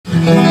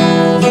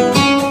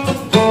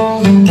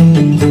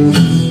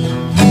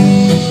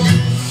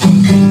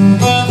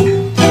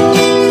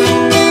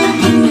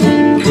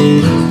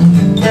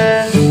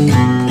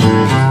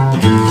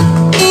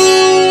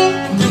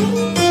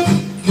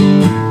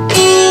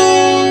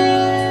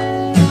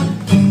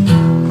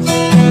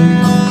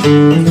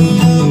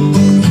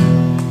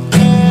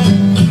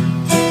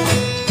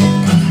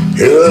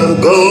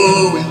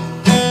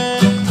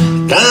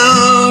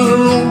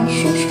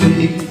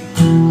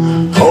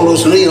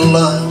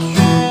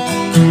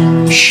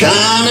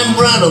shining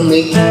bright on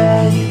me.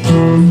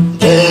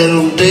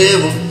 Little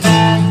devil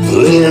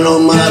leaning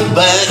on my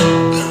back,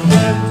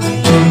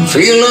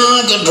 feel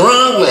like a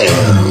drunk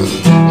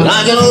man,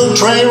 like an old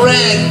train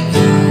wreck.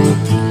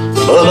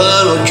 But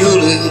I know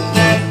Julie,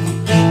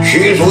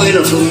 she's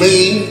waiting for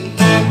me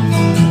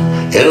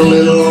in a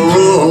little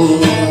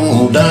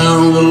room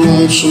down the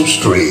lonesome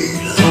street.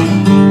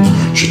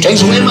 She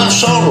takes away my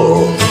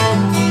sorrow,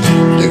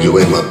 takes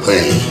away my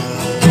pain,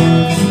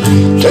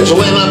 takes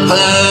away my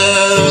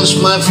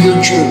past, my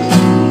future,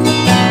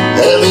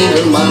 and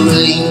even my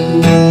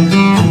name.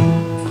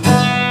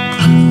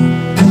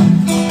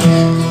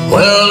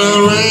 Well,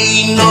 there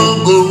ain't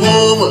no good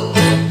woman,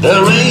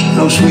 there ain't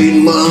no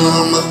sweet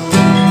mama,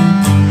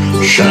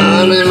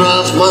 shining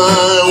off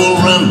my old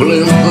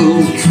rambling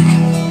boots.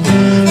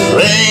 There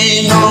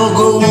ain't no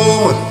good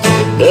woman,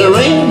 there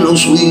ain't no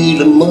sweet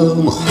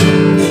mama,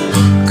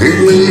 keep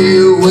me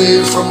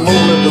away from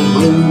all of the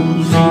blues.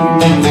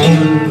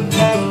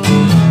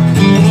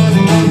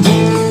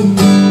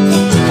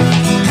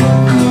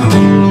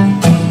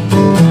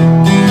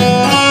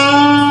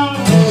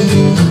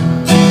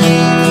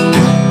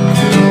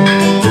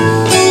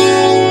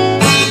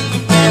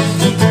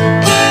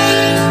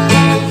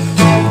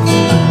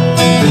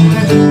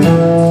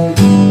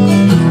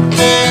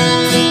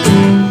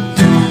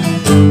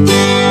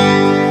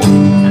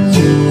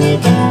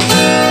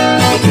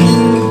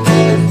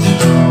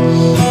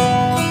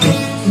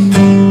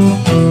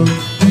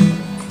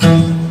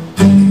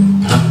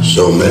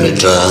 So many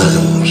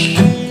times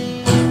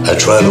I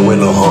try to win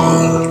her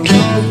heart.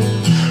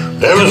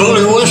 There was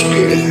only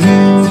whiskey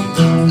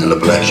and a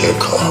blackjack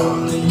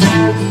card,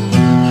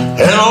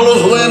 and all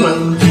those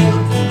women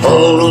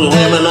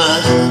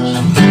eyes.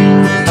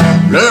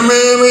 They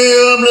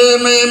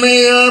made me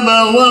up,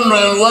 I'm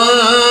wondering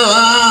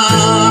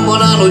why.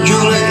 But I know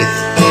Julie,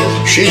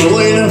 she's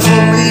waiting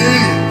for me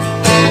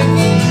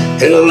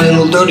in a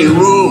little dirty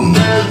room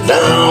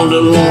down the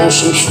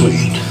lonesome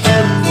street.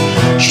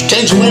 She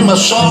takes away my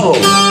sorrow,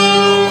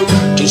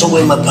 takes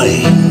away my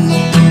pain,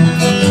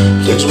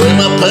 takes away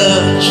my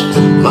past,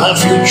 my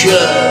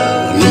future,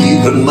 and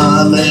even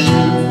my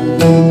name.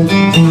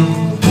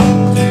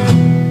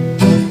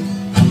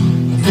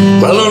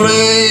 Well, there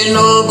ain't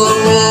no good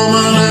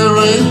woman, there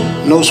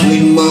ain't no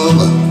sweet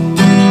mama,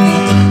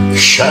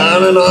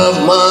 shining off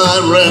my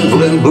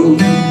rambling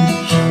boots.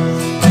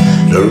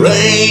 There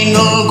ain't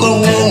no good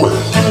woman,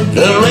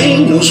 there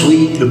ain't no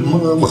sweet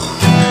mama,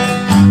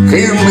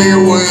 keep me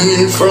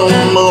away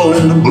from all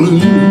in the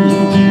blues.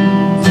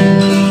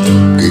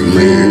 Keep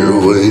me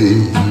away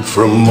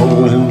from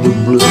all in the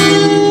blues.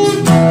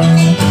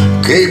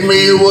 Keep me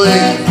away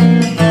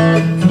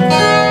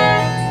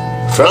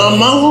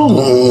from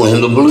all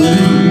in the blues.